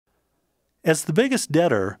As the biggest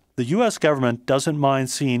debtor, the U.S. government doesn't mind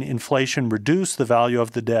seeing inflation reduce the value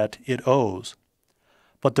of the debt it owes.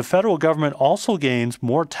 But the federal government also gains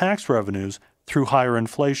more tax revenues through higher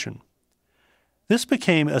inflation. This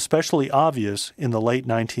became especially obvious in the late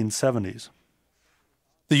 1970s.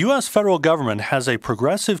 The U.S. federal government has a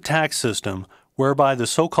progressive tax system whereby the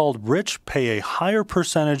so-called rich pay a higher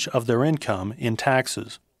percentage of their income in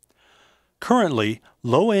taxes. Currently,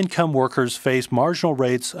 low-income workers face marginal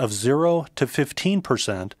rates of 0 to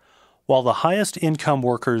 15%, while the highest-income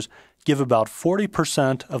workers give about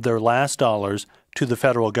 40% of their last dollars to the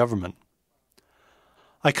federal government.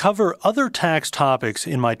 I cover other tax topics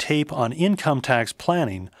in my tape on income tax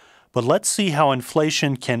planning, but let's see how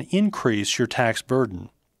inflation can increase your tax burden.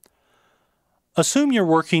 Assume you're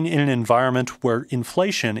working in an environment where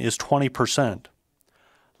inflation is 20%.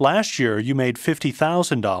 Last year, you made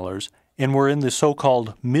 $50,000 and were in the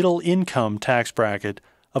so-called middle income tax bracket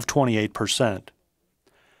of 28%.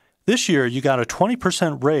 This year, you got a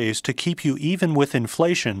 20% raise to keep you even with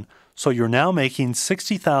inflation, so you're now making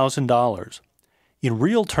 $60,000. In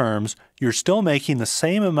real terms, you're still making the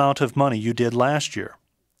same amount of money you did last year.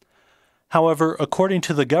 However, according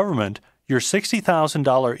to the government, your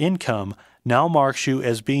 $60,000 income now marks you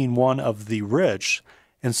as being one of the rich,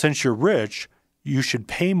 and since you're rich, you should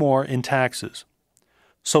pay more in taxes.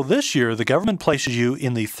 So this year, the government places you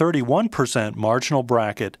in the 31% marginal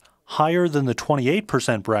bracket, higher than the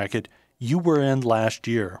 28% bracket you were in last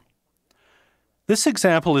year. This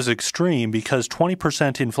example is extreme because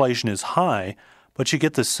 20% inflation is high, but you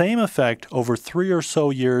get the same effect over 3 or so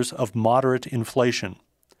years of moderate inflation.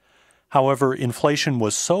 However, inflation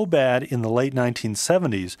was so bad in the late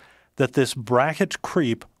 1970s that this bracket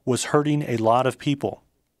creep was hurting a lot of people.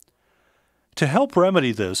 To help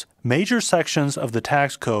remedy this, major sections of the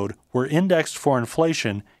tax code were indexed for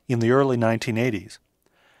inflation in the early 1980s.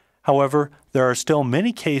 However, there are still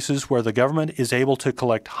many cases where the government is able to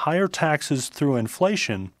collect higher taxes through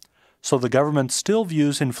inflation, so the government still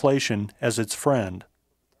views inflation as its friend.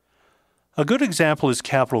 A good example is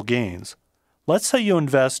capital gains. Let's say you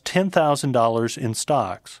invest $10,000 in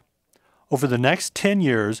stocks. Over the next 10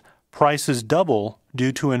 years, prices double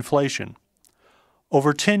due to inflation.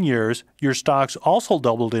 Over 10 years, your stocks also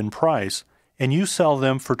doubled in price, and you sell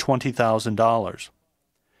them for $20,000.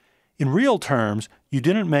 In real terms, you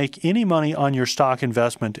didn't make any money on your stock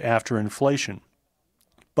investment after inflation.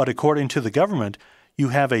 But according to the government, you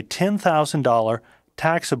have a $10,000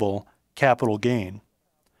 taxable capital gain.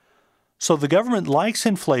 So the government likes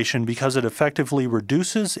inflation because it effectively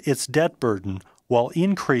reduces its debt burden while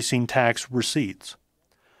increasing tax receipts.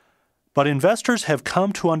 But investors have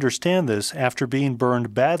come to understand this after being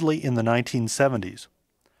burned badly in the 1970s.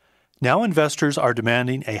 Now investors are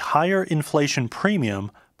demanding a higher inflation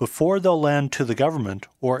premium before they'll lend to the government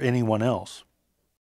or anyone else.